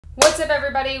What's up,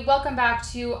 everybody? Welcome back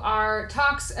to our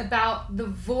talks about the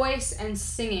voice and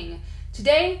singing.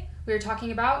 Today, we're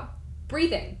talking about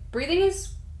breathing. Breathing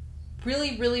is really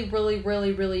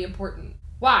important.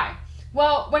 Why?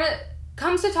 Well, when it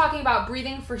comes to talking about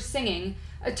breathing for singing,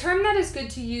 a term that is good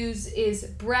to use is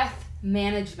breath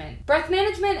management. Breath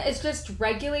management is just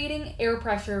regulating air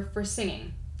pressure for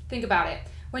singing. Think about it.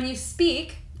 When you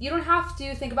speak, you don't have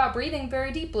to think about breathing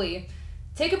very deeply.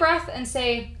 Take a breath and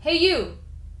say, "Hey you."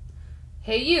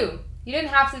 Hey you. You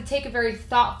didn't have to take a very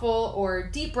thoughtful or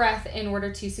deep breath in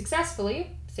order to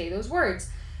successfully say those words.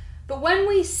 But when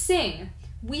we sing,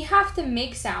 we have to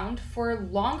make sound for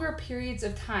longer periods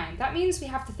of time. That means we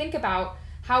have to think about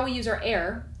how we use our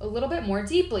air a little bit more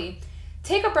deeply.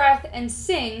 Take a breath and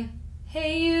sing,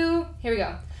 "Hey you." Here we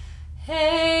go.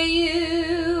 Hey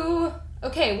you.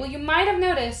 Okay, well, you might have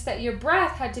noticed that your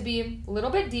breath had to be a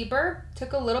little bit deeper,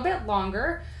 took a little bit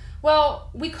longer. Well,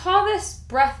 we call this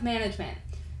breath management.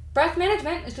 Breath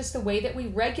management is just the way that we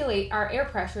regulate our air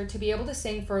pressure to be able to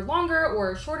sing for longer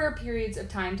or shorter periods of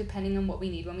time depending on what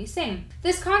we need when we sing.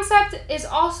 This concept is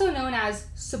also known as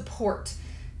support.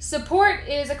 Support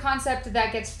is a concept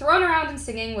that gets thrown around in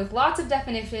singing with lots of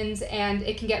definitions, and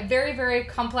it can get very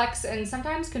complex and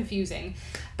sometimes confusing.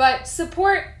 But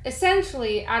support,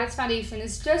 essentially, at its foundation,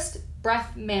 is just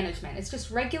breath management. It's just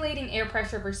regulating air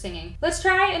pressure for singing. Let's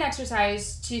try an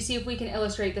exercise to see if we can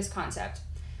illustrate this concept.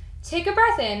 Take a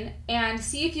breath in and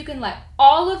see if you can let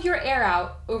all of your air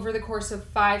out over the course of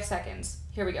 5 seconds.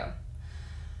 Here we go.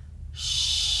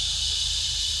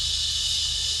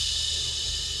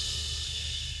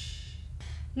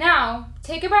 Now,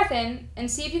 take a breath in and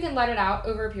see if you can let it out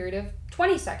over a period of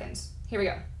 20 seconds. Here we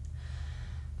go.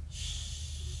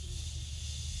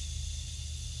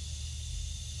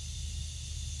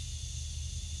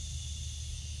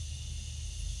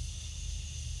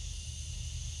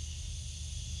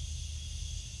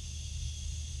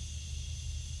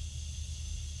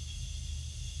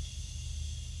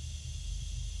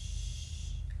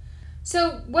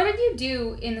 So what did you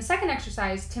do in the second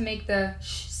exercise to make the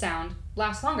sh sound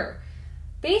last longer?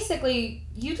 Basically,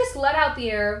 you just let out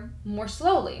the air more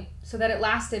slowly so that it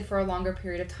lasted for a longer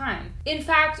period of time. In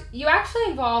fact, you actually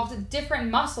involved different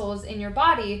muscles in your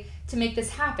body to make this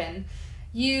happen.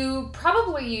 You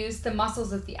probably used the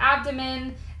muscles of the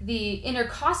abdomen, the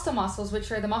intercostal muscles,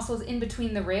 which are the muscles in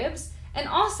between the ribs, and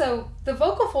also the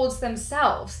vocal folds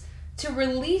themselves, to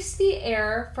release the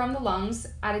air from the lungs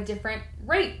at a different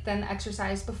rate than the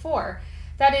exercise before.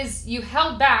 That is, you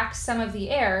held back some of the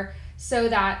air so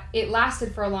that it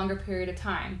lasted for a longer period of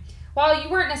time. While you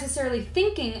weren't necessarily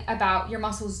thinking about your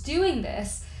muscles doing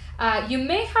this, you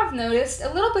may have noticed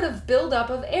a little bit of buildup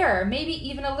of air, maybe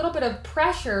even a little bit of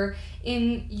pressure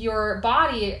in your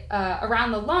body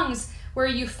around the lungs, where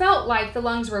you felt like the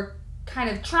lungs were kind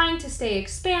of trying to stay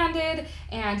expanded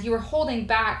and you were holding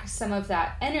back some of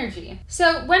that energy.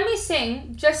 So when we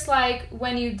sing, just like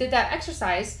when you did that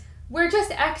exercise, we're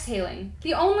just exhaling.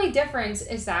 The only difference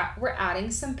is that we're adding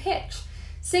some pitch.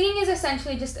 Singing is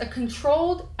essentially just a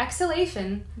controlled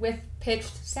exhalation with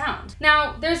pitched sound.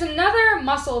 Now, there's another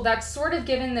muscle that's sort of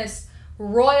given this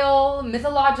royal,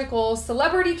 mythological,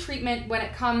 celebrity treatment when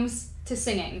it comes to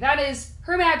singing. That is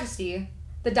Her Majesty,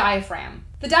 the diaphragm.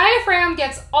 The diaphragm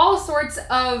gets all sorts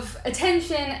of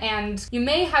attention, and you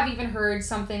may have even heard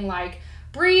something like,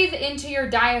 breathe into your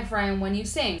diaphragm when you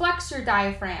sing, flex your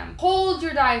diaphragm, hold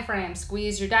your diaphragm,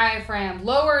 squeeze your diaphragm,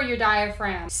 lower your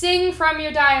diaphragm, sing from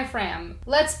your diaphragm.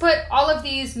 Let's put all of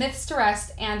these myths to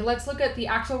rest and let's look at the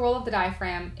actual role of the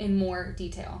diaphragm in more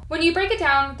detail. When you break it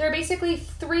down, there are basically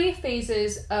 3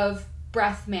 phases of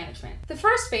breath management. The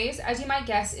first phase, as you might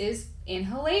guess, is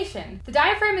inhalation. The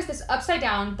diaphragm is this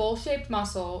upside-down, bowl-shaped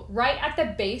muscle right at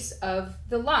the base of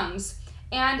the lungs,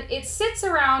 and it sits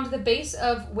around the base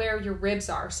of where your ribs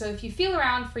are. So if you feel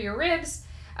around for your ribs,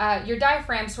 your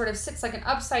diaphragm sort of sits like an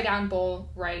upside-down bowl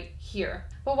right here.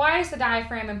 But why is the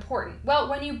diaphragm important? Well,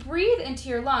 when you breathe into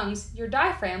your lungs, your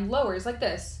diaphragm lowers like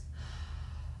this,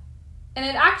 and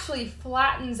it actually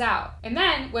flattens out. And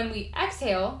then when we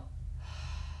exhale,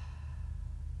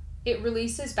 it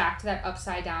releases back to that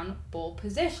upside down bowl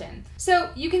position.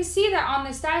 So you can see that on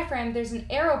this diaphragm, there's an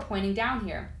arrow pointing down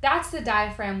here. That's the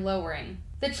diaphragm lowering.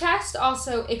 The chest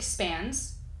also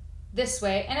expands this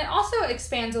way, and it also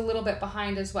expands a little bit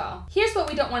behind as well. Here's what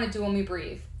we don't want to do when we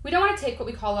breathe. We don't want to take what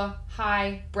we call a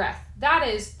high breath. That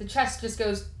is, the chest just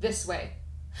goes this way.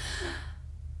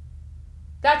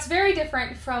 That's very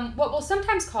different from what we'll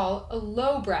sometimes call a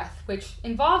low breath, which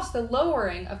involves the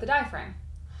lowering of the diaphragm.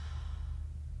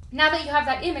 Now that you have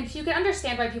that image, you can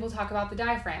understand why people talk about the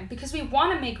diaphragm, because we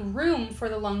want to make room for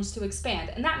the lungs to expand,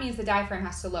 and that means the diaphragm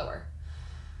has to lower.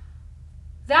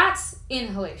 That's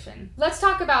inhalation. Let's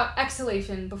talk about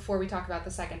exhalation before we talk about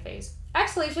the second phase.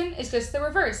 Exhalation is just the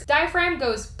reverse. Diaphragm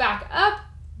goes back up,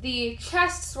 the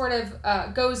chest sort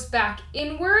of goes back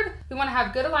inward. We want to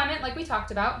have good alignment like we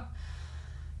talked about.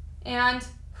 And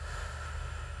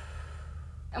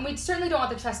we certainly don't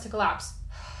want the chest to collapse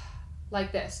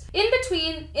like this. In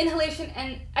between inhalation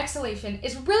and exhalation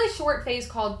is a really short phase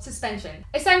called suspension.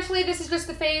 Essentially, this is just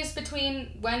the phase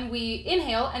between when we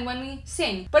inhale and when we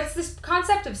sing. But it's this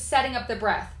concept of setting up the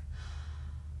breath.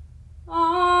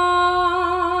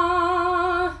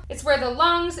 It's where the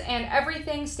lungs and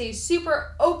everything stays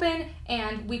super open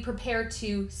and we prepare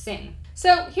to sing.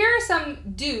 So here are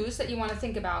some do's that you want to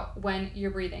think about when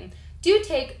you're breathing. Do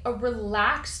take a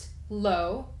relaxed,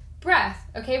 low breath,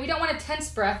 okay? We don't want a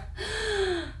tense breath.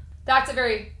 That's a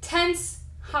very tense,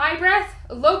 high breath.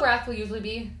 A low breath will usually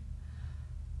be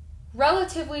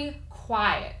relatively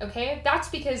quiet, okay? That's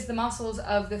because the muscles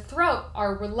of the throat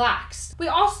are relaxed. We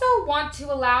also want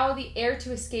to allow the air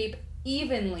to escape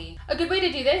evenly. A good way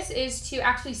to do this is to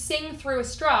actually sing through a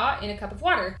straw in a cup of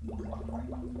water.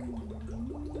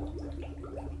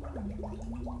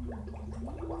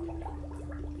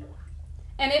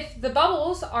 And if the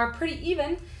bubbles are pretty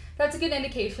even, that's a good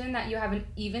indication that you have an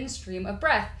even stream of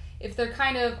breath. If they're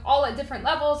kind of all at different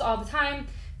levels all the time,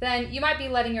 then you might be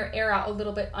letting your air out a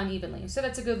little bit unevenly. So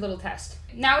that's a good little test.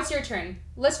 Now it's your turn.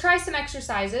 Let's try some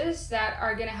exercises that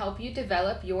are gonna help you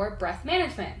develop your breath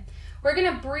management. We're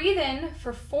gonna breathe in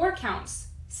for 4 counts.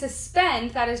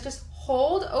 Suspend, that is just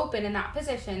hold open in that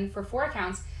position for 4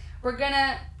 counts. We're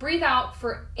gonna breathe out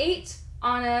for 8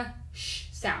 on a sh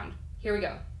sound. Here we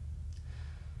go.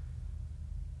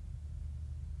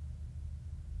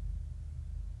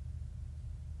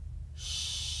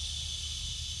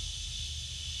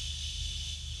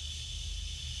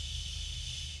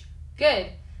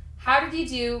 Good. How did you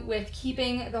do with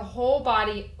keeping the whole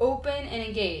body open and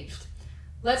engaged?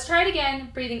 Let's try it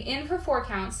again. Breathing in for 4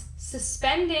 counts,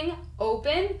 suspending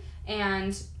open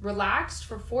and relaxed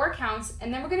for 4 counts,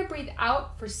 and then we're going to breathe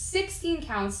out for 16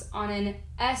 counts on an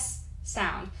S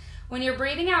sound. When you're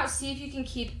breathing out, see if you can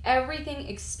keep everything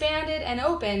expanded and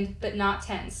opened, but not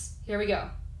tense. Here we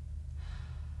go.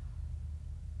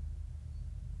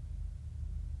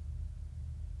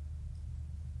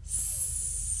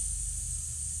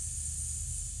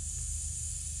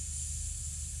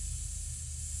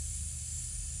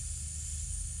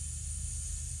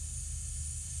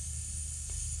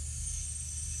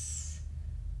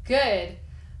 Good.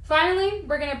 Finally,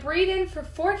 we're going to breathe in for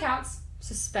 4 counts,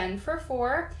 suspend for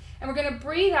 4, and we're going to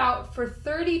breathe out for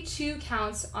 32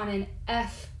 counts on an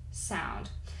F sound.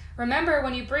 Remember,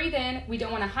 when you breathe in, we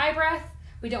don't want a high breath,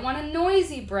 we don't want a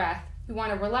noisy breath, we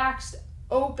want a relaxed,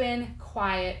 open,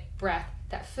 quiet breath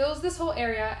that fills this whole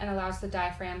area and allows the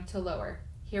diaphragm to lower.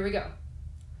 Here we go.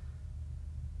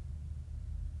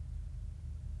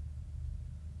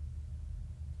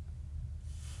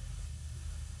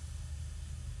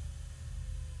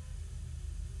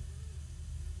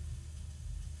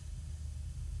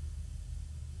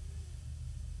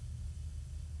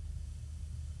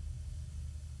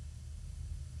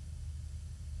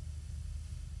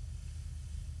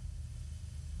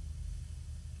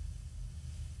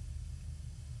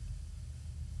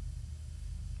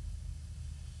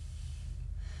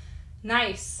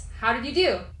 Nice. How did you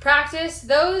do? Practice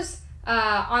those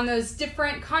on those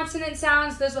different consonant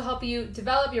sounds. Those will help you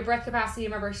develop your breath capacity.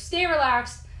 Remember, stay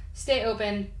relaxed, stay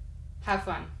open, have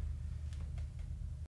fun.